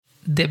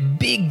The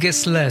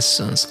biggest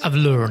lessons I've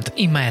learned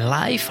in my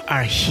life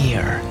are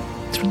here.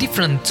 Through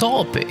different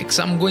topics,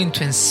 I'm going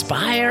to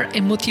inspire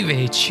and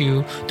motivate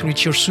you to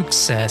reach your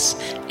success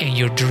and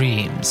your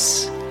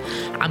dreams.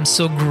 I'm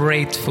so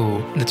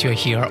grateful that you're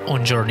here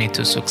on Journey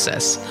to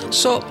Success.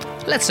 So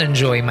let's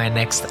enjoy my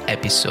next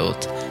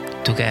episode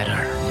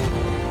together.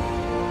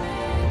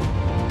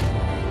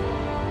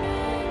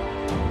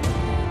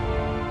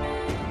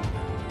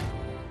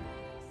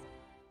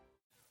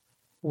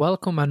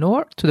 Welcome,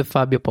 Manohar, to the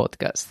Fabio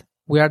podcast.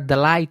 We are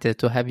delighted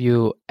to have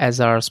you as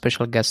our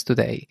special guest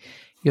today.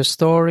 Your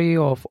story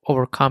of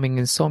overcoming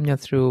insomnia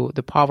through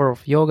the power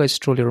of yoga is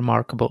truly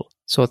remarkable.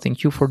 So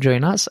thank you for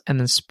joining us and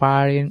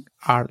inspiring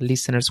our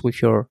listeners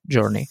with your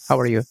journey. How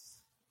are you?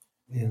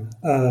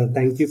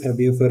 Thank you,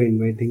 Fabio, for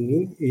inviting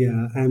me.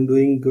 Yeah, I'm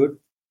doing good.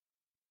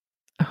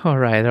 All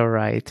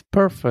right.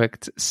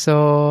 Perfect.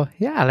 So,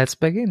 let's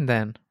begin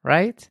then,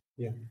 right?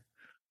 Yeah.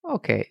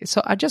 Okay,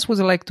 so I just would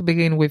like to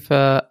begin with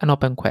an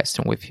open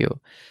question with you.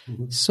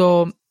 Mm-hmm.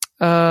 So,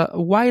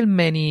 while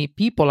many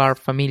people are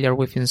familiar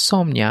with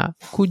insomnia,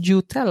 could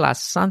you tell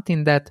us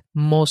something that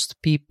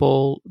most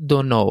people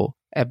don't know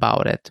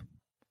about it?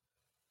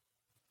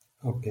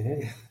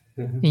 Okay.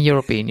 In your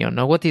opinion,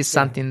 what is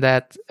something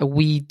that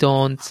we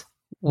don't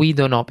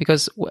know?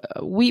 Because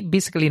we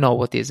basically know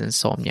what is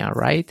insomnia,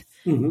 right?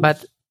 Mm-hmm.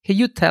 But can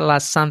you tell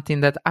us something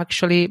that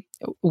actually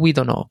we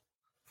don't know?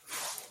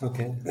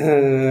 Okay.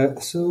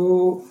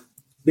 So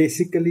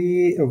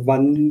basically,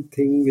 one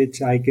thing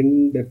which I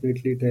can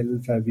definitely tell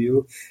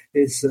Fabio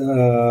is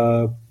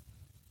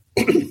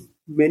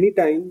many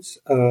times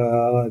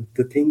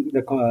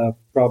the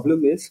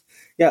problem is,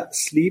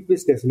 sleep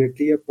is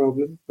definitely a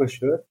problem for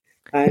sure.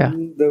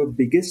 And the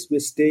biggest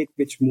mistake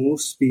which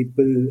most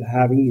people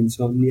having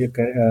insomnia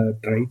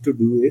try to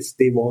do is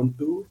they want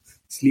to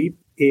sleep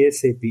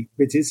ASAP,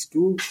 which is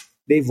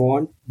they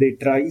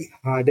try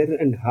harder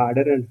and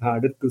harder and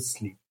harder to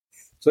sleep.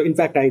 So in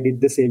fact, I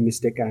did the same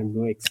mistake. I'm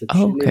no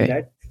exception in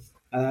that.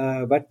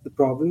 But the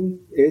problem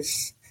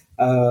is,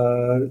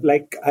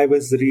 like I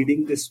was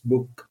reading this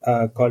book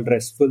called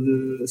Restful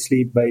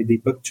Sleep by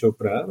Deepak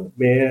Chopra,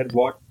 where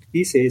what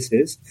he says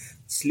is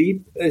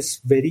sleep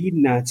is very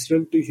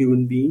natural to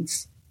human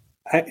beings.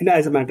 And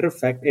as a matter of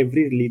fact,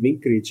 every living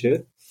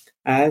creature,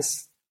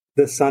 as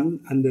the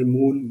sun and the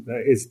moon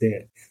is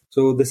there.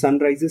 So the sun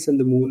rises and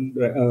the moon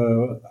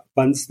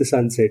once the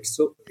sun sets.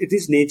 So it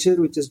is nature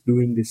which is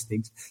doing these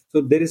things. So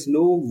there is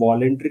no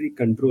voluntary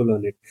control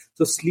on it.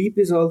 So sleep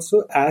is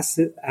also as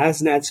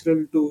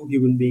natural to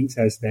human beings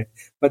as that.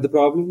 But the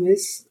problem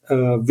is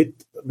with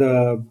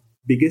the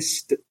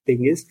biggest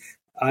thing is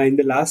in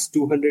the last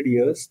 200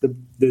 years,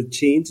 the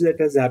change that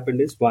has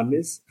happened is one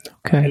is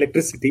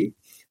electricity,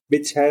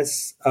 which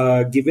has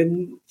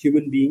given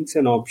human beings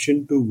an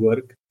option to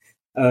work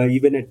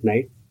even at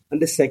night.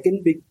 And the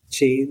second big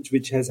change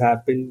which has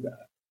happened,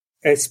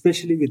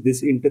 especially with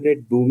this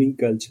internet booming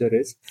culture,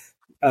 is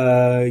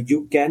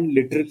you can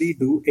literally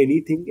do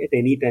anything at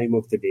any time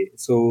of the day.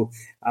 So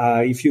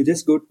if you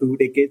just go 2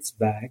 decades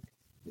back,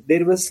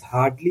 there was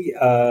hardly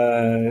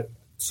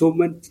so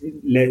much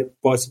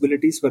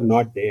possibilities were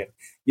not there.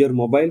 Your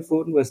mobile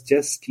phone was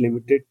just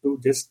limited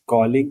to just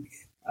calling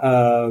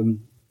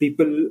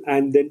people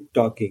and then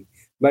talking.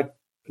 But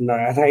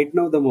right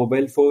now, the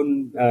mobile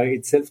phone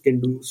itself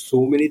can do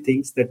so many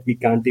things that we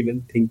can't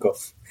even think of.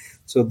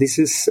 So this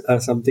is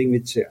something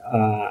which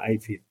I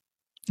feel.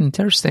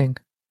 Interesting.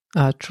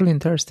 Truly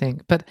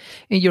interesting. But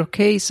in your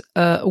case,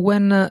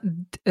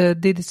 when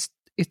did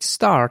it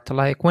start?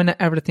 Like when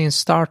everything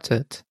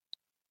started?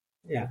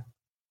 Yeah.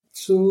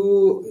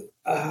 So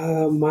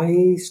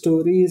my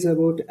story is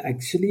about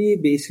actually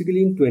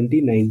basically in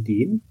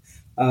 2019.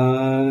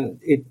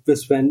 It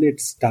was when it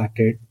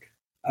started.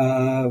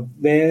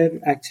 Where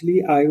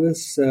actually I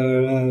was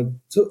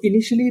so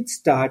initially it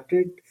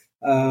started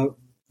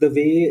the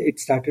way it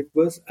started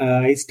was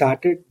I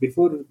started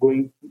before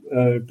going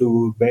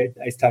to bed.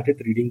 I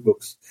started reading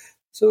books.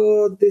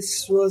 So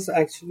this was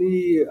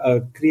actually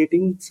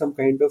creating some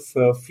kind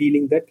of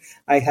feeling that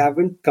I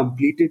haven't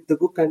completed the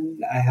book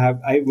and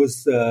I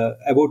was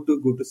about to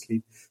go to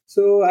sleep.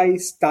 So I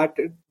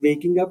started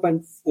waking up,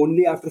 and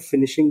only after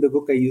finishing the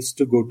book I used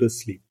to go to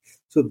sleep.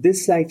 So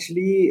this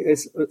actually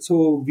is,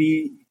 so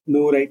we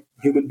know, right,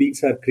 human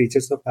beings are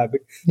creatures of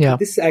habit. Yeah. So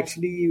this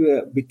actually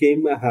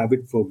became a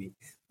habit for me.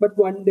 But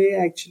one day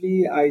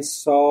actually I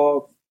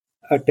saw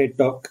a TED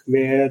talk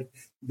where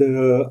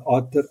the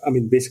author,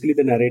 basically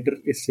the narrator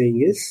is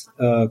saying is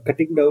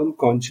cutting down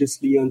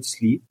consciously on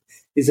sleep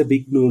is a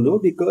big no-no,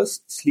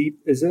 because sleep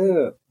is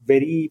a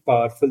very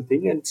powerful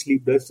thing and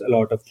sleep does a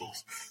lot of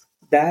things.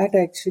 That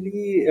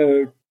actually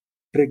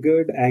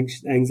triggered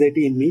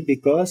anxiety in me,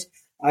 because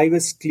I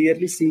was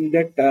clearly seeing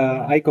that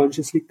I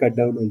consciously cut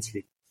down on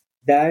sleep.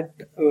 That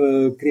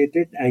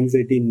created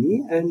anxiety in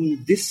me,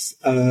 and this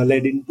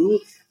led into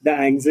the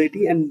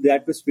anxiety, and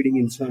that was feeding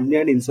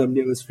insomnia, and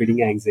insomnia was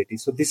feeding anxiety.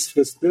 So this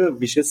was the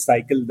vicious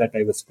cycle that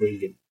I was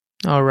going in.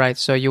 All right.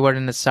 So you were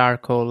in a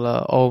circle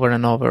over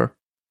and over.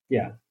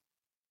 Yeah.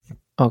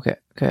 Okay,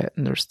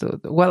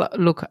 understood. Well,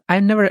 look, I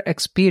never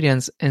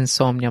experienced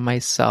insomnia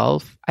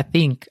myself. I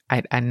think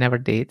I never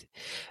did.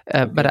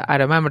 Okay. But I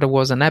remember there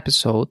was an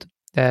episode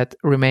that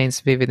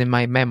remains vivid in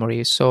my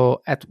memory.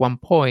 So at one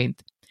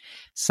point,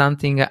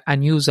 something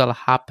unusual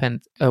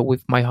happened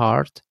with my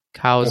heart,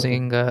 Okay.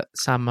 causing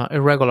some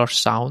irregular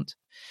sound.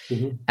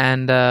 Mm-hmm.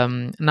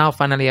 And now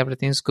finally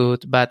everything's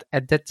good. But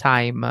at that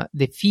time,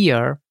 the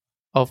fear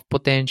of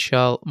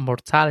potential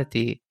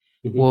mortality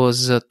Mm-hmm.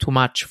 was too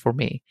much for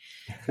me.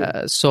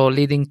 So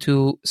leading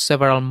to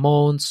several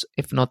months,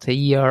 if not a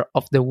year,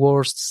 of the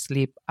worst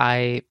sleep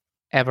I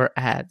ever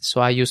had. So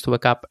I used to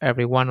wake up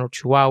every 1 or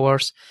 2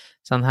 hours.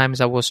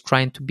 Sometimes I was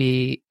trying to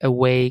be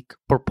awake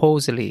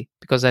purposely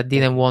because I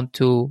didn't Okay. want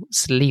to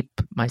sleep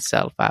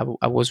myself.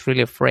 I was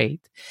really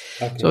afraid.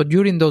 So Okay.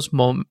 during those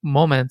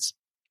moments,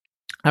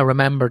 I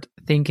remembered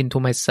thinking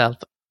to myself,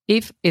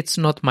 if it's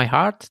not my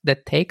heart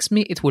that takes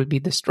me, it will be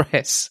the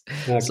stress.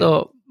 Okay.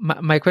 So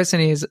my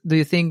question is, do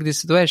you think this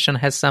situation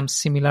has some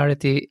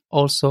similarity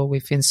also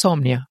with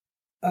insomnia?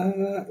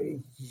 Uh,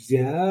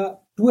 yeah,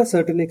 to a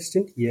certain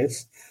extent,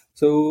 yes.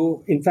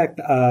 So, in fact,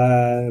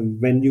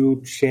 when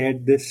you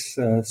shared this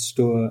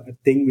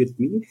thing with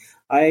me,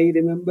 I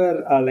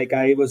remember like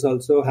I was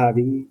also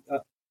having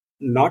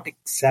not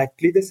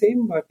exactly the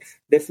same, but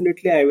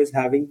definitely I was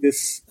having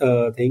this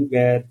thing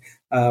where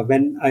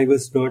when I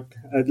was not,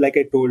 like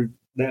I told,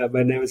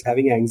 when I was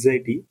having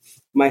anxiety,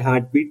 my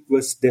heartbeat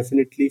was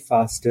definitely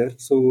faster.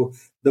 So,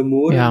 the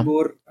more and Yeah.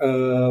 more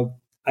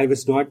I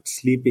was not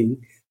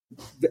sleeping,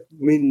 I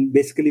mean,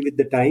 basically, with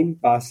the time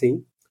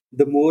passing,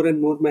 the more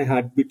and more my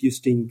heartbeat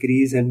used to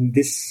increase, and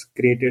this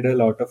created a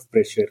lot of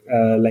pressure,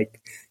 like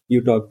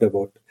you talked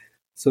about.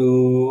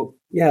 So,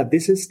 yeah,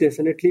 this is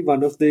definitely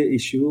one of the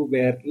issue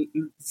where,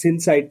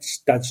 since I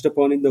touched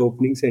upon in the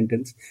opening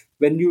sentence,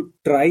 when you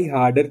try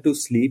harder to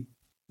sleep,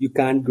 you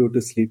can't go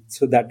to sleep.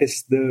 So that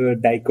is the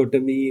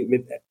dichotomy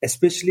with,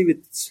 especially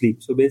with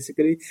sleep. So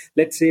basically,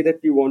 let's say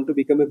that you want to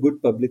become a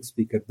good public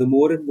speaker. The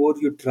more and more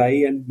you try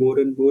and more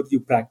you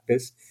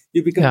practice,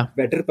 you become Yeah.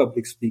 better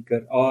public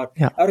speaker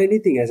Yeah. or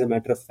anything as a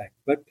matter of fact.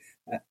 But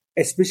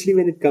especially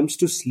when it comes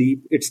to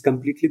sleep, it's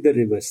completely the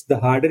reverse. The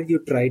harder you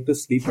try to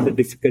sleep, the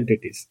difficult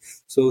it is.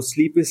 So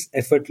sleep is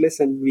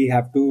effortless, and we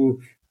have to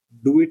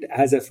do it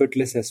as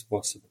effortless as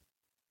possible.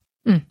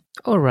 Mm.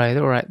 All right,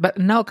 all right. But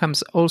now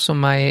comes also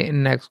my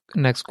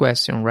next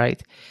question,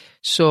 right?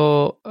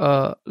 So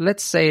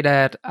let's say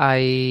that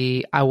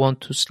I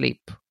want to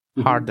sleep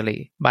Hmm.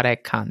 hardly, but I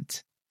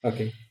can't.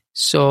 Okay.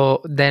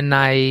 So then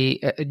I,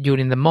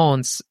 during the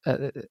months,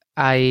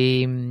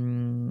 I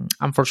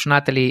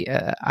unfortunately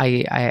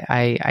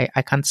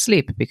I can't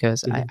sleep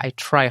because Hmm. I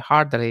try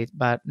hardly,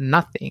 but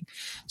nothing.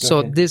 So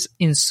Okay. this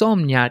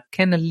insomnia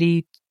can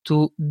lead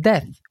to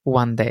death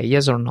one day,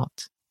 yes or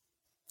not?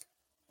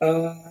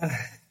 Uh,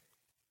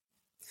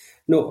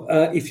 No,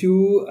 if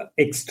you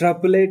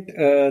extrapolate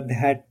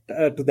that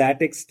to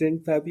that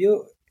extent,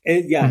 Fabio,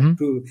 yeah, Mm-hmm.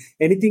 true.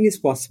 Anything is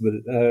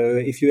possible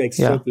if you Yeah.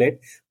 extrapolate.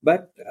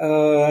 But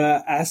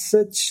as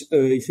such,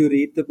 if you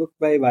read the book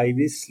by Why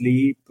We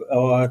Sleep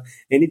or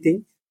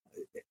anything,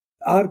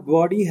 our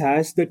body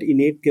has that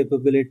innate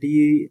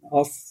capability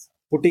of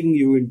putting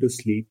you into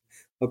sleep.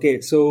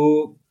 Okay,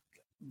 so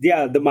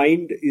yeah, the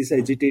mind is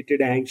agitated,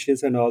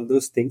 anxious, and all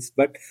those things,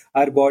 but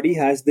our body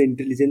has the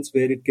intelligence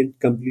where it can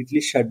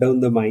completely shut down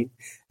the mind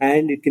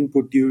and it can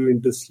put you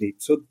into sleep.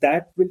 So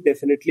that will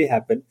definitely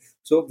happen.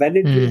 So when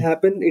it will Mm.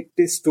 happen, it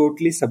is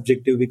totally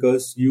subjective,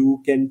 because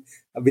you can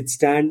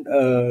withstand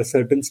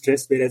certain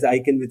stress, whereas I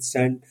can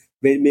withstand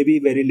maybe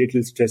very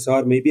little stress,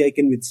 or maybe I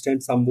can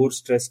withstand some more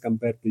stress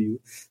compared to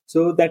you.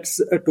 So that's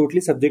a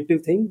totally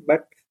subjective thing,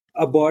 but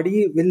a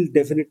body will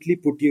definitely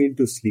put you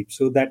into sleep.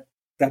 So that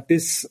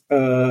is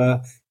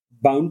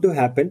bound to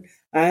happen.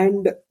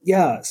 And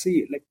yeah,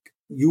 see, like,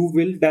 you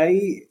will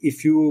die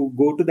if you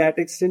go to that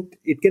extent.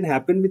 It can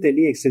happen with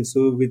any extent.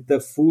 So with the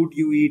food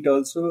you eat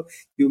also,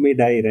 you may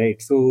die,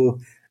 right? So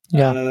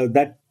Yeah.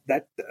 that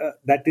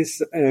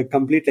is a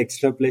complete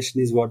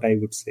extrapolation is what I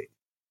would say.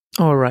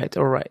 All right,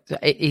 all right.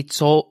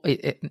 It's all,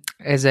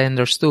 as I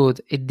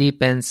understood, it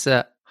depends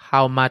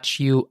how much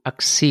you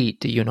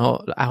exceed,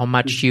 how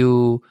much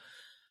Mhm.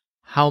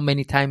 how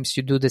many times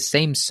you do the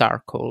same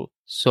circle. Correct.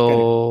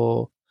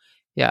 So,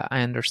 yeah,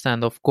 I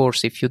understand. Of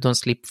course, if you don't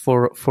sleep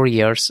for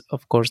years,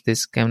 of course,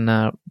 this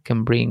can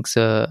bring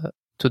to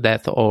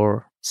death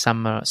or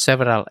some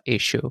several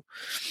issue.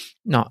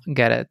 No,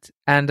 get it.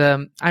 And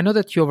I know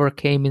that you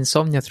overcame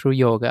insomnia through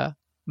yoga,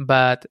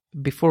 but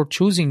before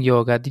choosing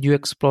yoga, did you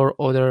explore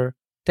other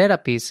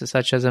therapies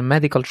such as a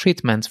medical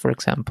treatments, for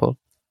example,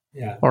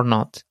 Yeah. or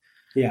not?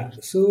 Yeah,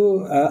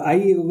 so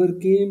I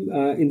overcame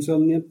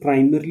insomnia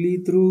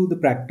primarily through the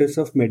practice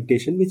of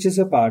meditation, which is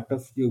a part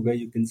of yoga,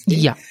 you can say.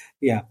 Yeah.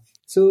 Yeah.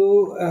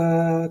 So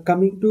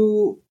coming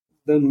to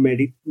the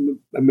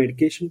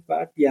medication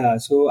part, yeah.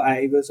 So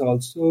I was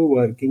also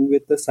working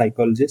with a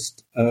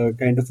psychologist,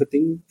 kind of a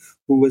thing,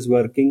 who was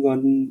working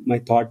on my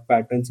thought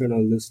patterns and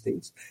all those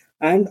things.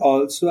 And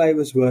also, I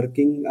was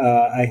working,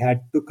 I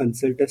had to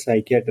consult a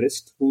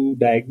psychiatrist who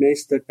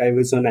diagnosed that I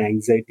was on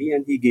anxiety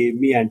and he gave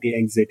me anti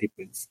anxiety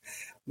pills.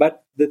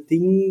 But the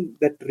thing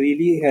that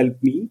really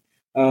helped me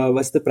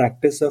was the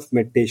practice of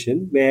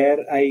meditation, where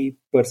I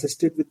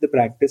persisted with the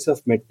practice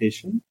of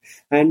meditation.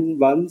 And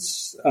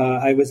once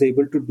I was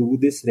able to do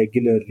this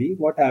regularly,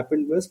 what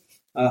happened was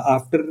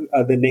after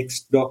the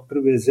next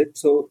doctor visit,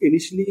 so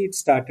initially it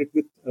started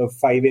with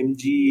 5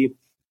 mg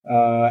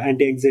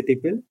anti-anxiety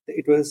pill.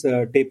 It was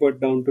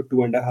tapered down to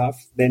 2.5.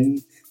 Then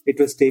it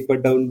was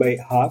tapered down by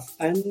half,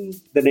 and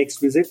the next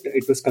visit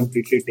it was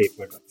completely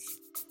tapered off.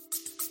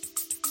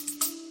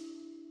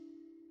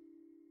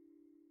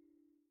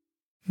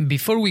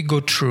 Before we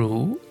go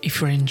through, if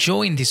you're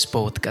enjoying this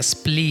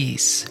podcast,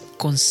 please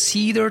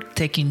consider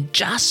taking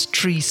just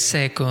 3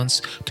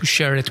 seconds to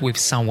share it with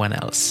someone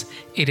else.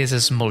 It is a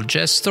small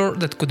gesture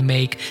that could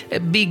make a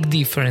big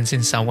difference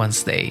in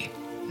someone's day.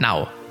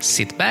 Now,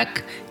 sit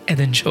back and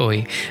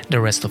enjoy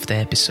the rest of the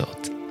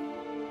episode.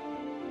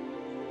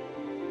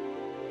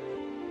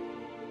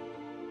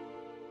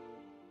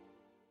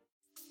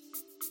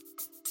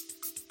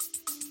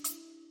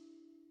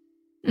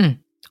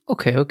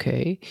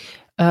 Okay.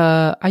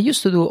 I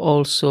used to do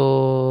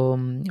also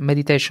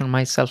meditation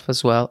myself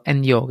as well,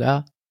 and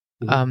yoga.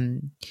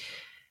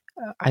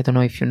 I don't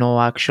know if you know,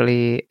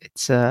 actually,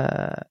 it's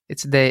the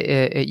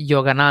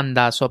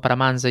Yogananda, so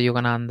Paramahansa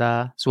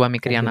Yogananda, Swami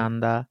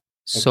Kriyananda.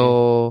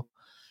 So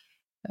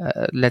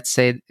let's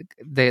say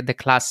the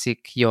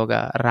classic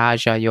yoga,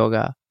 Raja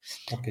yoga.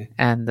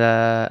 And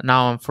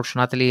now,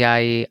 unfortunately,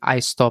 I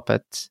stop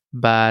it,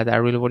 but I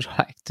really would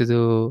like to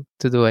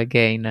do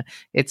again.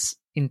 It's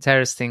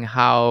interesting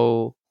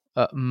how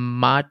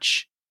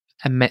much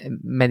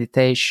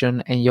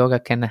meditation and yoga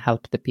can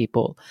help the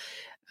people.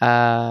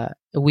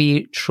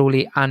 We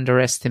truly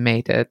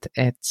underestimate it.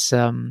 It's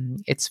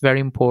very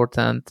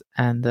important,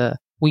 and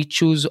we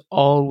choose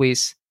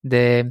always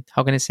the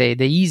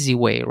easy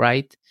way,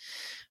 right?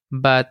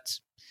 But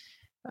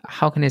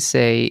how can I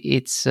say,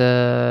 it's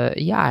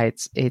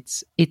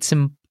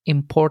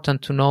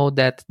important to know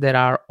that there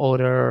are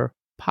other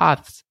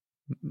paths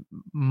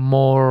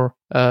more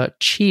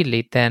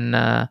chilly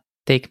than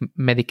take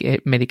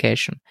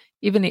medication.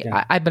 Even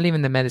I believe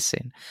in the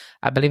medicine.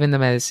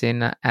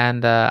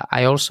 And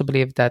I also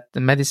believe that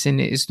the medicine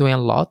is doing a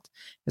lot,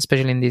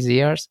 especially in these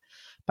years.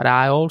 But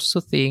I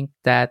also think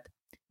that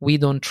we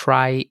don't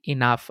try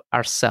enough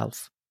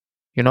ourselves.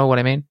 You know what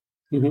I mean?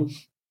 Mm-hmm.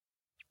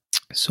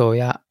 So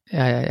yeah.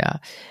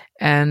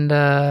 And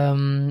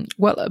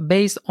well,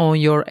 based on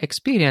your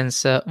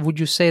experience, would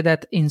you say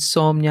that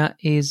insomnia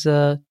is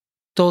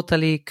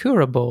totally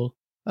curable,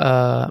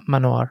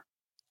 Manohar?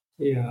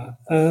 Yeah,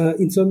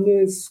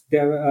 insomnia is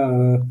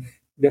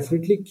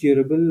definitely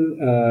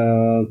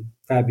curable,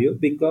 Fabio,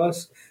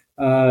 because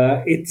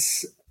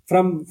it's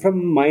from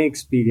my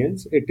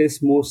experience, it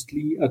is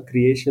mostly a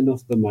creation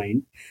of the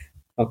mind.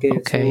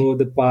 Okay, so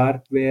the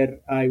part where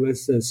I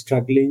was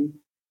struggling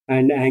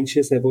and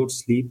anxious about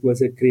sleep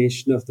was a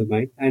creation of the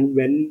mind, and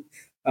when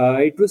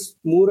it was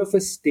more of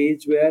a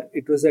stage where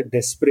it was a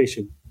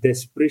desperation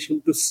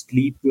to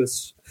sleep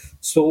was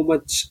so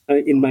much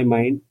in my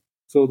mind,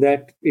 so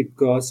that it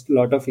caused a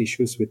lot of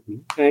issues with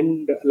me.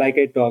 And like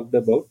I talked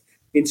about,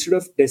 instead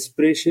of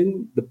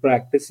desperation, the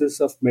practices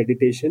of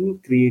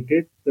meditation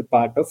created the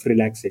part of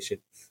relaxation.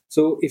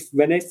 So if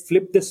when I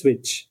flip the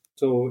switch,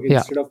 so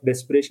instead of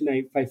desperation,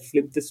 if I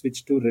flip the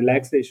switch to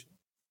relaxation,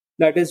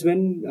 that is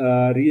when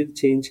real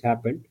change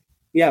happened.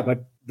 Yeah,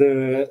 but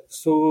the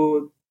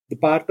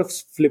part of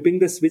flipping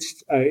the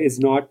switch is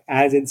not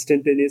as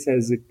instantaneous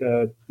as it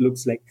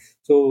looks like.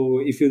 So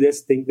if you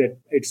just think that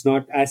it's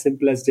not as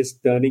simple as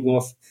just turning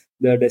off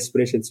the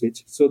desperation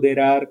switch, so there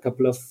are a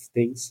couple of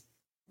things,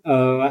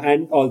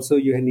 and also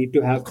you need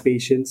to have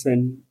patience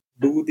and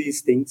do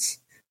these things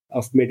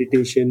of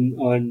meditation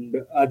and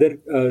other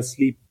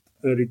sleep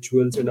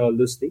rituals and all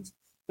those things,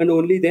 and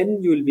only then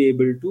you will be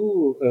able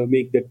to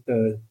make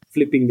that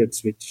flipping that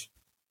switch.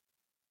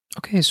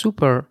 Okay,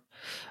 super.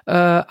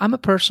 I'm a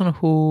person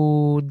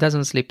who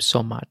doesn't sleep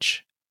so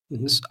much.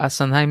 Mm-hmm.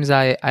 Sometimes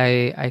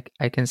I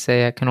can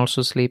say I can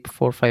also sleep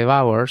 4 or 5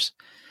 hours,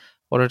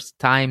 or at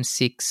times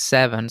 6,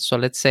 7. So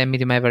let's say a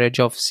medium average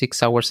of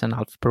 6 hours and a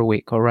half per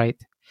week. All right.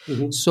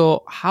 Mm-hmm.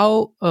 So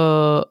how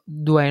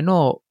do I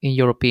know, in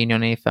your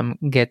opinion, if I'm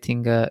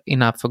getting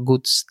enough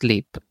good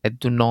sleep and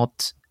do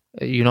not,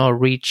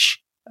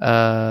 reach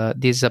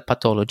this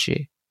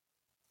pathology?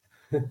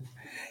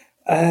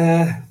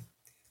 Uh,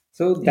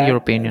 so In your that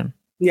opinion?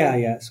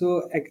 yeah.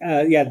 So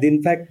yeah.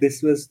 In fact,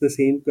 this was the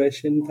same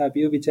question,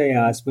 Fabio, which I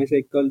asked my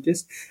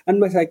psychologist, and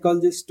my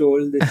psychologist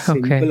told this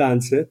Okay. simple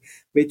answer,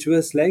 which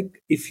was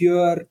like, if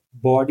your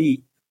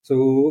body,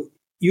 so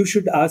you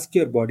should ask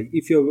your body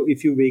if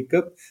you wake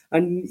up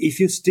and if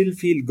you still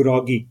feel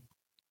groggy,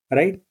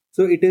 right?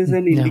 So it is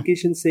an Yeah.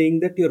 indication saying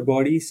that your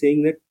body is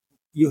saying that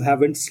you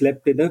haven't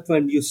slept enough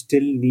and you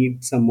still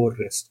need some more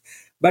rest.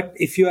 But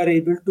if you are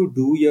able to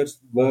do your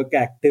work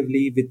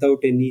actively without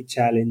any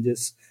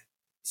challenges,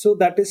 so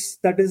that is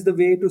the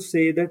way to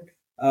say that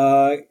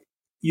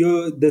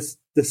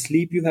the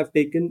sleep you have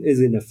taken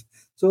is enough.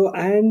 So,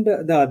 and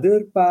the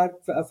other part,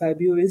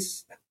 Fabio,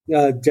 is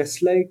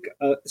just like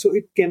so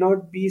it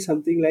cannot be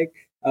something like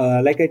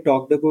I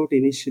talked about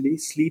initially.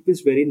 Sleep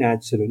is very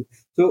natural.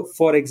 So,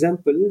 for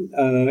example,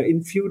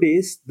 in few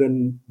days,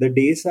 the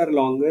days are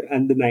longer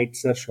and the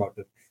nights are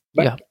shorter.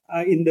 Yeah.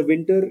 But in the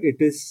winter, it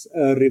is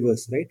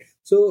reverse, right?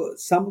 So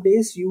some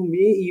days you may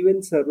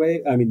even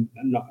survive. I mean,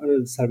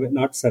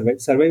 not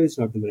survive. Survive is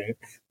not the right,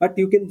 but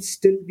you can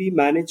still be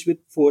managed with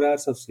 4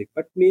 hours of sleep.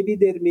 But maybe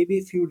there may be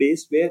a few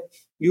days where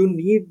you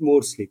need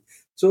more sleep.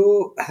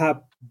 So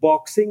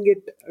boxing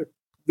it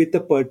with a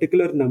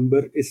particular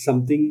number is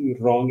something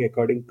wrong,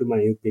 according to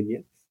my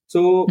opinion.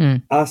 So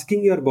Mm.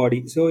 asking your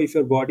body. So if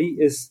your body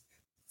is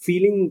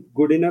feeling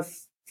good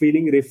enough,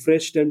 feeling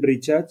refreshed and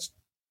recharged,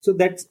 so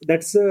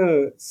that's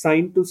a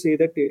sign to say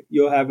that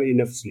you have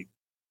enough sleep.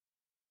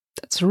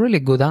 That's a really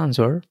good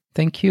answer.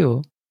 Thank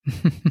you.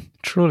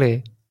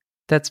 Truly.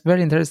 That's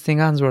very interesting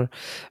answer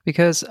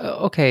because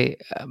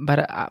but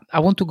I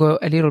want to go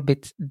a little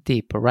bit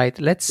deeper, right?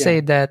 Let's Yeah.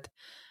 say that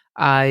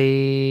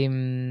I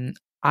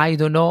I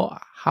don't know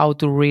how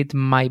to read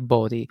my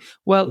body.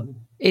 Well, Mhm.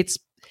 it's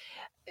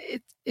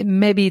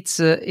maybe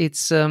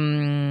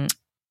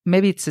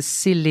maybe it's a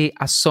silly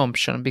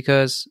assumption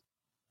because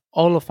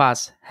all of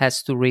us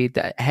has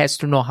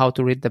to know how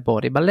to read the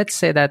body, but let's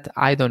say that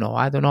I don't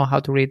know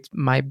how to read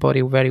my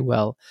body very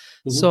well.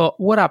 Mhm. So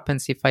what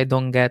happens if I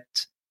don't get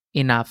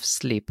enough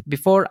sleep?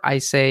 Before I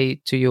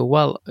say to you,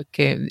 well,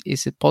 okay,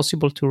 is it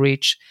possible to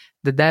reach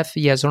the depth,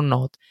 yes or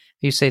not,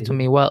 you say to Mhm.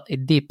 me, well,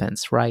 it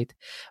depends, right?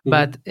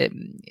 But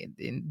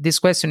Mhm. this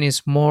question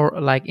is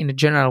more like in a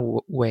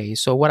general way.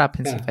 So what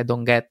happens if Yeah. I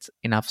don't get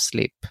enough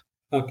sleep?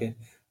 Okay.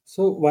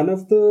 So one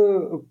of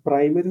the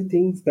primary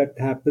things that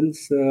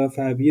happens,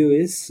 Fabio,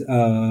 is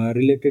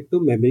related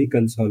to memory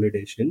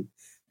consolidation.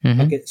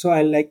 Hmm. Okay, so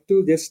I like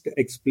to just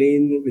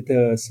explain with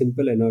a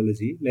simple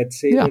analogy. Let's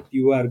say Yeah. that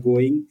you are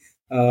going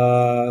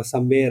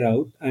somewhere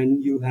out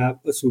and you have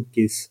a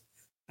suitcase.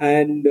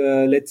 And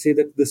let's say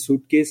that the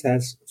suitcase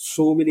has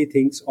so many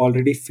things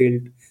already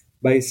filled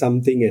by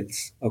something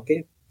else.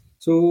 Okay,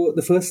 so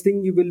the first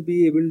thing you will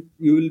be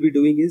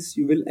doing is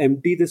you will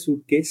empty the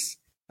suitcase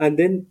and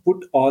then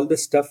put all the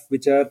stuff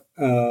which are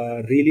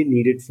really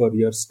needed for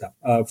your stuff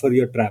for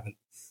your travel.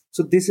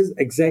 So this is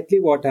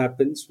exactly what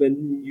happens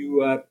when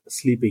you are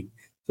sleeping.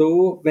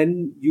 So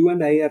when you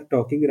and I are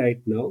talking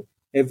right now,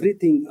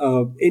 everything,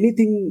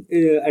 anything,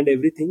 and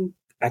everything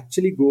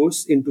actually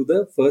goes into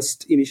the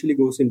first initially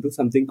goes into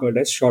something called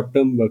as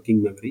short-term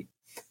working memory,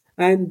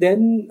 and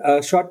then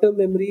short-term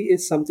memory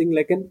is something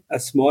like a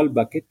small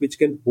bucket which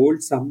can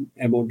hold some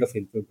amount of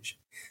information.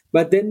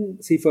 But then,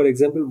 see, for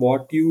example,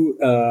 what you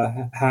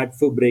had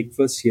for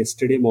breakfast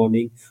yesterday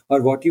morning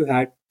or what you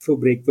had for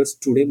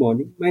breakfast today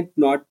morning might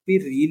not be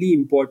really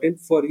important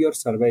for your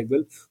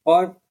survival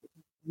or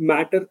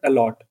matter a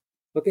lot.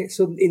 Okay,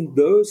 so in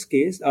those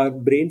cases, our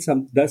brain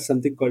does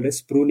something called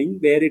as pruning,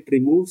 where it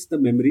removes the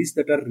memories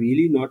that are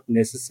really not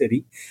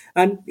necessary,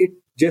 and it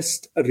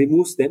just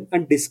removes them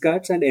and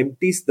discards and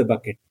empties the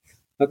bucket.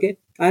 Okay,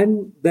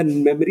 and the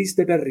memories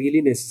that are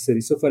really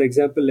necessary. So, for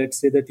example, let's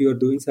say that you are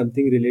doing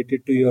something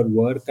related to your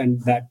work,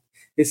 and that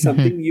is Hmm.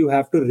 something you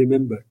have to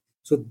remember.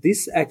 So,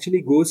 this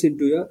actually goes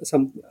into your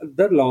some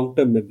the long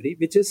term memory,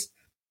 which is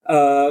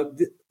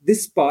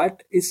this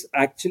part is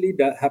actually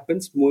that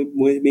happens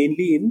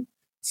mainly in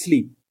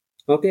sleep.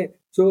 Okay,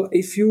 so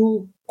if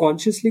you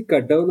consciously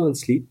cut down on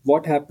sleep,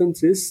 what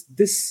happens is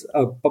this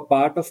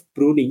part of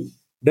pruning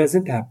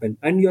doesn't happen,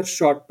 and your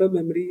short term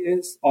memory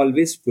is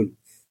always full.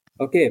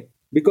 Okay,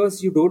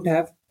 because you don't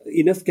have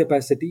enough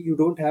capacity, you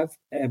don't have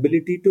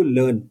ability to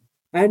learn,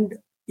 and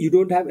you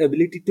don't have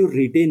ability to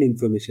retain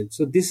information.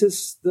 So this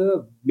is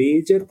the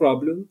major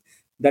problem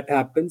that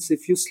happens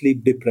if you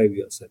sleep deprive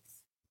yourself.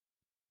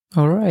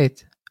 All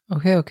right.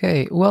 Okay.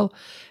 Okay. Well,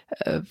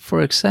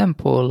 for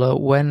example,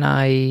 when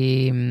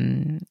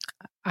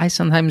I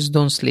sometimes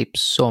don't sleep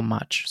so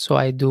much, so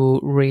I do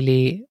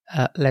really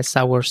less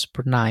hours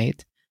per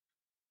night,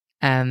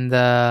 and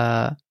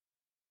uh,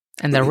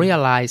 and I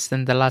realized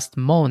in the last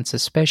months,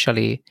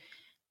 especially,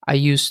 I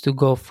used to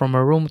go from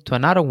a room to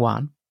another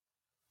one,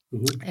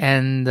 Mhm.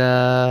 and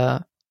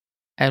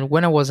and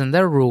when I was in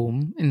that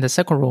room, in the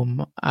second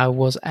room, I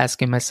was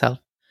asking myself,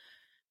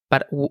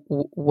 but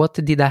what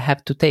did I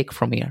have to take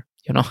from here?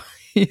 You know,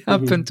 it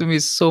happened Mhm. to me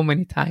so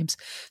many times.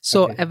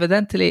 So Okay.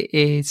 evidently,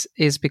 is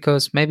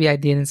because maybe I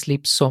didn't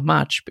sleep so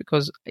much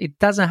because it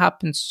doesn't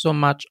happen so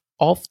much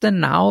often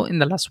now in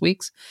the last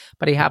weeks,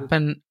 but it Mhm.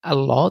 happened a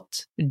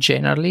lot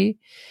generally.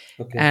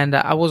 Okay. And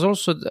I was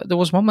also there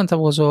was moments I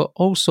was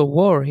also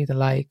worried,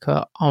 like,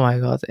 oh my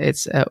god,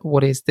 it's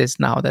what is this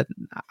now that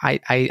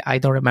I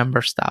don't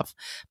remember stuff.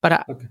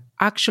 But Okay.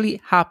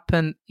 actually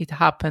happened. It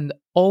happened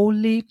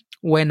only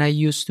when I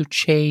used to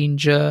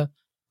change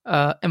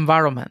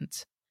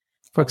environment.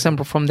 For Okay.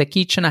 example, from the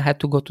kitchen, I had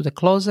to go to the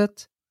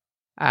closet.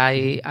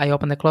 Mhm. I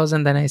opened the closet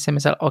and then I say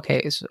myself,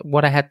 okay, so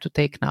what I had to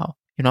take now,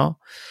 you know.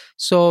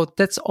 So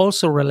that's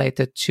also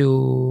related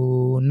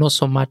to not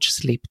so much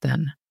sleep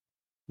then.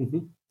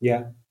 Mhm.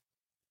 Yeah.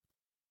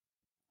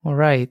 All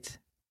right.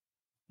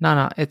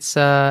 No, it's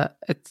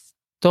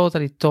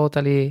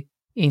totally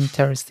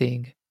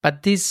interesting.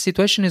 But this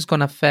situation is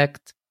gonna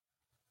affect,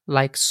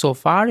 like, so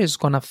far is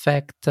gonna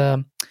affect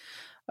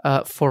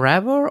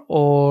forever,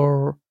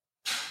 or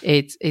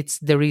it's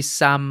there is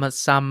some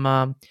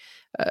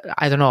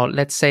I don't know.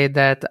 Let's say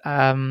that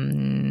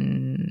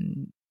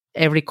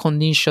every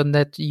condition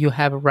that you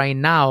have right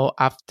now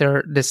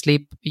after the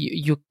sleep,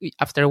 you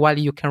after a while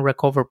you can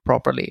recover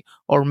properly,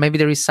 or maybe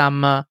there is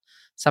some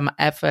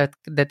effect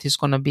that is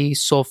going to be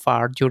so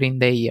far during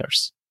the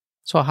years.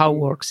 So how it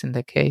works in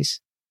the case?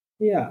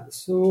 Yeah.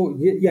 So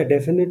yeah,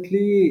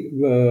 definitely.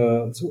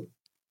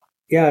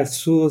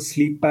 So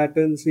sleep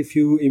patterns, if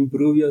you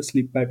improve your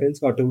sleep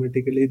patterns,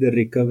 automatically the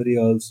recovery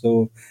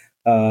also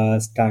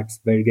starts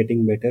by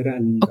getting better.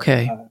 And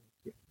Okay.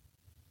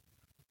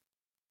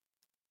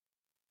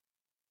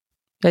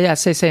 Yeah,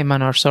 say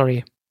Manor,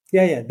 sorry.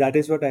 yeah, that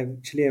is what I was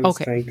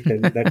Okay. trying to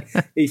tell, that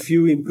if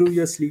you improve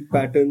your sleep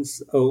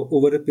patterns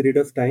over a period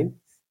of time,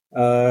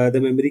 the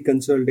memory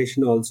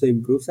consolidation also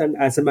improves, and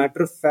as a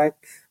matter of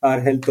fact,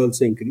 our health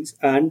also increase.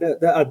 And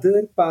the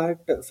other part,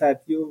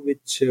 Fabio,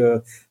 which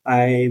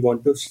I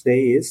want to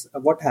say is,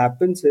 what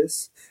happens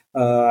is,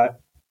 uh,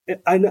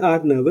 in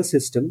our nervous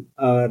system,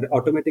 our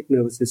automatic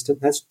nervous system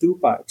has two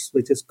parts,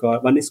 which is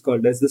called, one is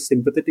called as the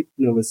sympathetic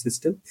nervous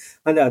system,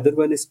 and the other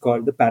one is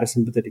called the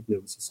parasympathetic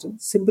nervous system.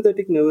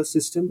 Sympathetic nervous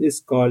system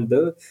is called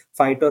the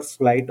fight or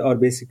flight, or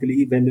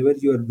basically whenever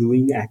you are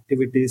doing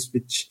activities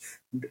which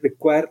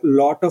require a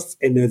lot of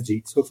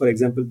energy. So, for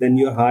example, then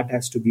your heart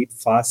has to beat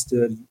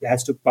faster, it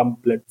has to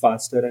pump blood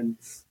faster, and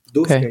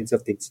those Okay. kinds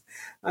of things.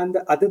 And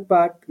the other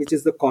part, which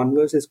is the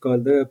converse, is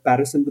called the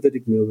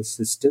parasympathetic nervous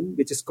system,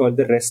 which is called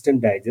the rest and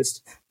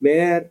digest,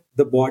 where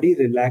the body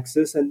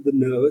relaxes and the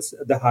nerves,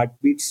 the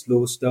heartbeat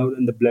slows down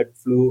and the blood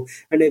flow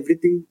and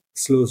everything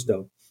slows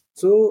down.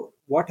 So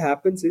what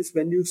happens is,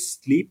 when you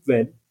sleep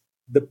well,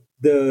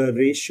 the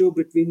ratio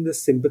between the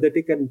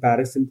sympathetic and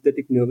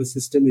parasympathetic nervous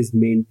system is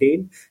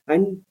maintained,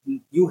 and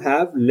you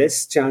have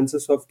less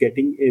chances of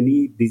getting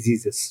any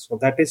diseases. So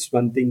that is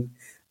one thing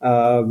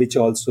which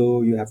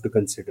also you have to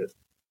consider.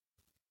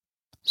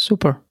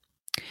 Super.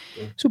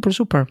 Yeah.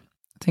 Super.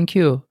 Thank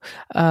you.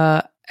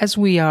 Uh, as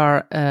we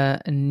are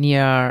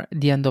near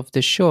the end of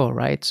the show,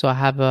 right? So I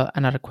have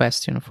another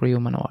question for you,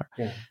 Manohar.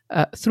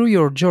 Yeah. Through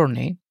your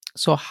journey,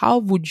 so how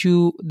would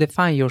you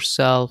define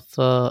yourself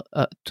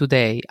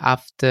today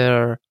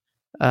after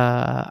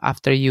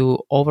you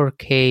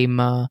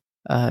overcame,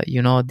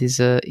 this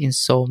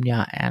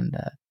insomnia, and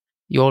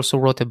you also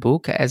wrote a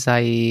book, as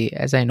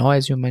I know,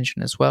 as you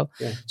mentioned as well.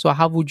 Yeah. So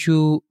how would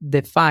you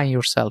define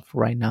yourself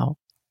right now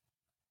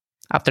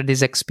after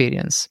this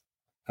experience?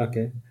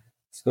 Okay.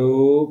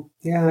 So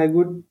yeah, I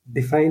would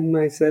define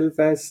myself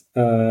as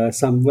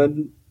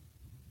someone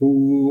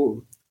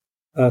who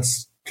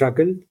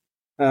struggled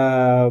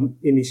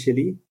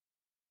initially.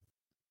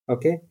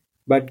 Okay,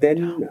 but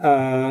then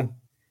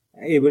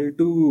able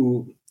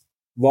to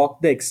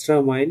walk the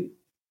extra mile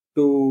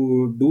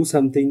to do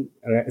something.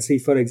 See,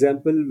 for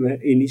example,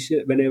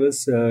 when I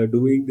was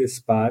doing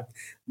this path,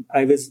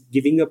 I was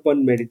giving up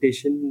on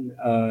meditation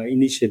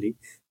initially.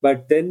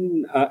 But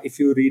then, if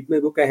you read my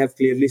book, I have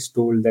clearly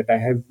told that I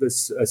have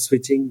this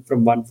switching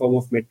from one form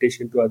of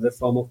meditation to other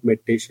form of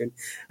meditation,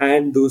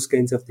 and those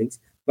kinds of things.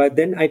 But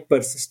then I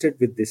persisted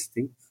with this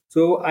thing.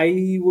 So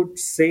I would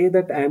say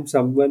that I am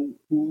someone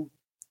who,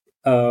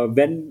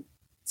 when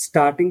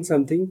starting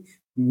something,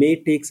 may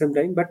take some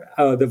time, but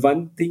the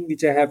one thing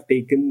which I have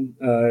taken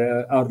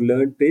or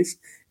learned is,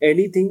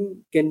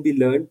 anything can be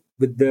learned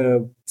with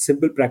the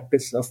simple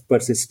practice of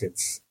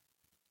persistence.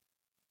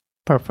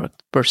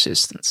 Perfect.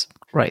 Persistence.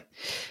 Right.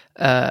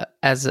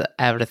 As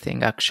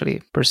everything,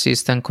 actually,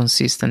 persistent,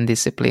 consistent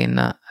discipline.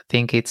 I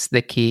think it's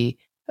the key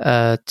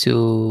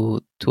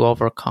to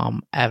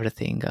overcome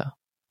everything.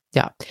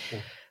 Yeah. Yeah.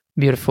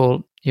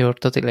 Beautiful. You're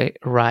totally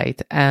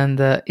right. And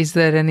is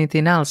there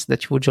anything else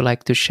that would you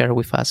like to share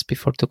with us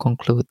before to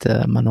conclude,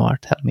 Manohar?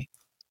 Tell me.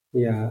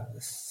 Yeah.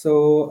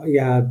 So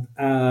yeah,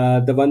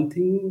 the one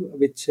thing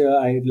which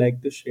I'd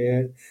like to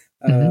share,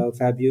 Hmm.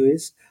 Fabio,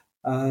 is,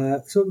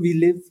 so we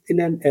live in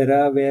an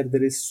era where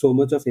there is so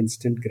much of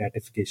instant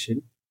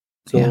gratification.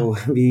 Yeah. So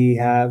we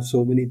have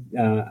so many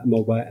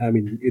mobile. I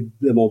mean,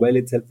 the mobile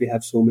itself, we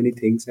have so many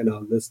things and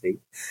all those things.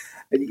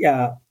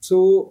 Yeah.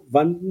 So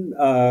one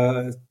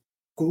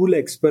cool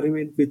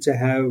experiment which I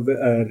have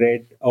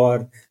read,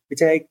 or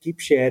which I keep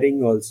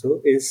sharing also,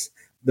 is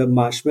the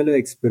marshmallow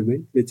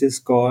experiment, which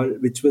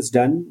was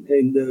done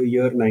in the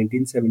year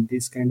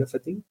 1970s, kind of a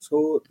thing.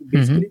 So Hmm.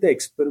 basically, the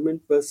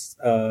experiment was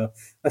a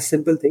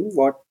simple thing.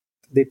 What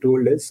they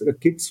told us,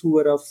 kids who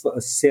were of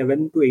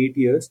 7 to 8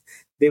 years,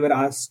 they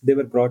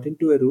were brought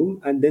into a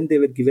room, and then they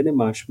were given a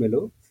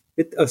marshmallow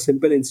with a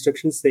simple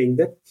instruction saying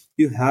that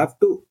you have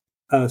to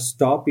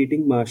stop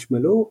eating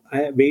marshmallow,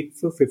 wait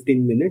for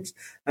 15 minutes,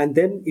 and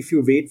then if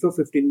you wait for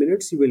 15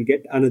 minutes, you will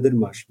get another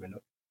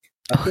marshmallow.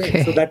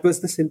 Okay, so that was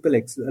the simple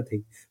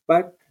thing.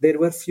 But there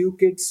were few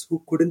kids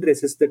who couldn't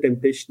resist the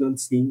temptation on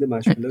seeing the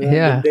marshmallow, and then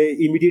Yeah. they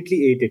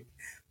immediately ate it.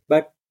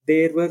 But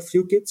there were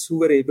few kids who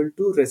were able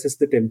to resist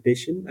the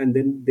temptation, and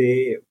then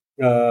they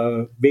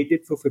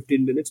waited for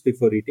 15 minutes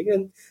before eating,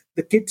 and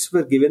the kids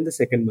were given the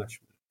second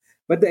marshmallow.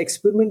 But the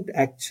experiment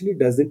actually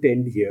doesn't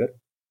end here.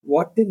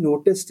 What they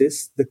noticed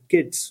is the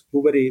kids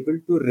who were able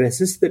to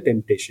resist the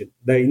temptation,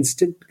 the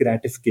instant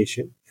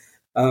gratification,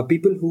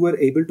 people who were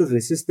able to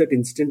resist that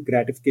instant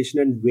gratification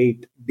and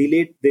wait,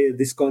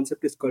 this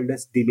concept is called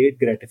as delayed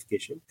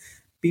gratification.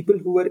 People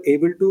who were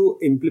able to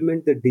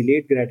implement the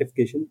delayed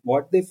gratification,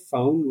 what they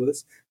found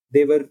was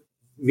they were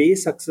way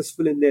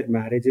successful in their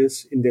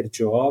marriages, in their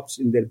jobs,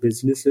 in their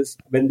businesses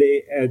when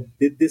they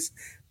did this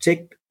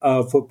check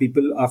for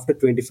people after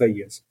 25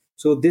 years.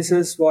 So this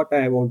is what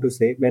I want to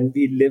say. When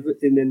we live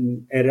in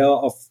an era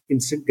of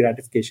instant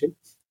gratification,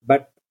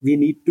 but we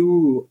need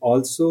to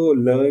also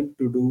learn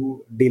to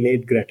do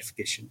delayed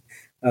gratification.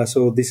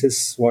 So this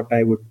is what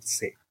I would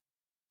say.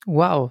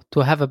 Wow,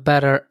 to have a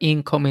better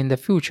income in the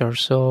future.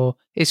 So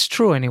it's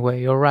true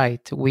anyway. You're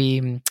right.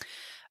 We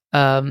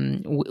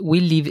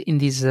live in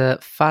this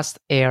fast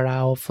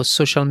era of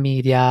social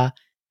media,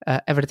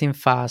 everything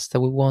fast.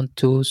 We want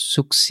to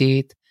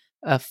succeed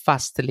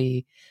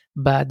fastly,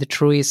 but the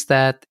truth is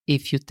that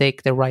if you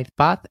take the right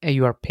path and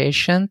you are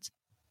patient,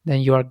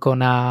 then you're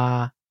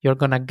gonna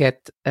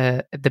get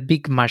the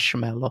big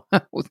marshmallow,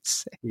 I would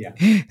say. Yeah.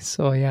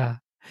 So yeah,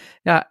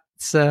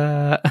 it's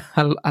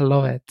I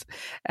love it.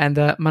 And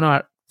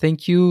Manohar,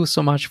 thank you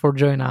so much for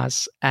joining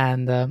us,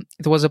 and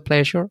it was a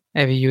pleasure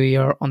having you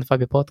here on the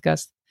Fabio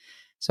podcast.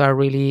 So I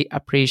really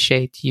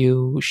appreciate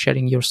you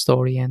sharing your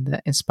story and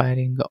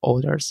inspiring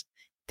others.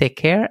 Take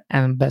care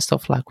and best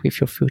of luck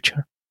with your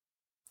future.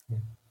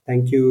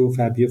 Thank you,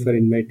 Fabio, for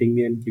inviting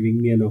me and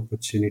giving me an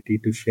opportunity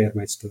to share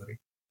my story.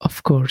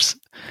 Of course.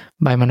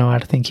 Bye,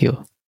 Manohar. Thank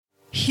you.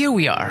 Here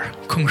we are.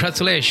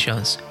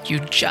 Congratulations. You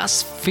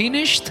just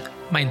finished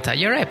my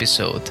entire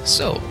episode.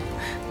 So,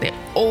 the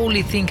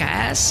only thing I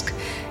ask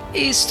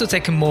is to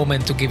take a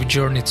moment to give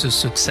Journey to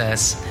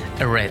Success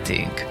a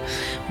rating.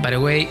 By the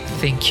way,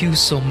 thank you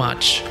so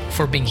much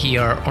for being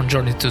here on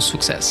Journey to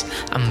Success.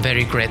 I'm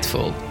very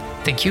grateful.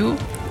 Thank you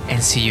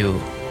and see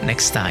you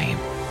next time.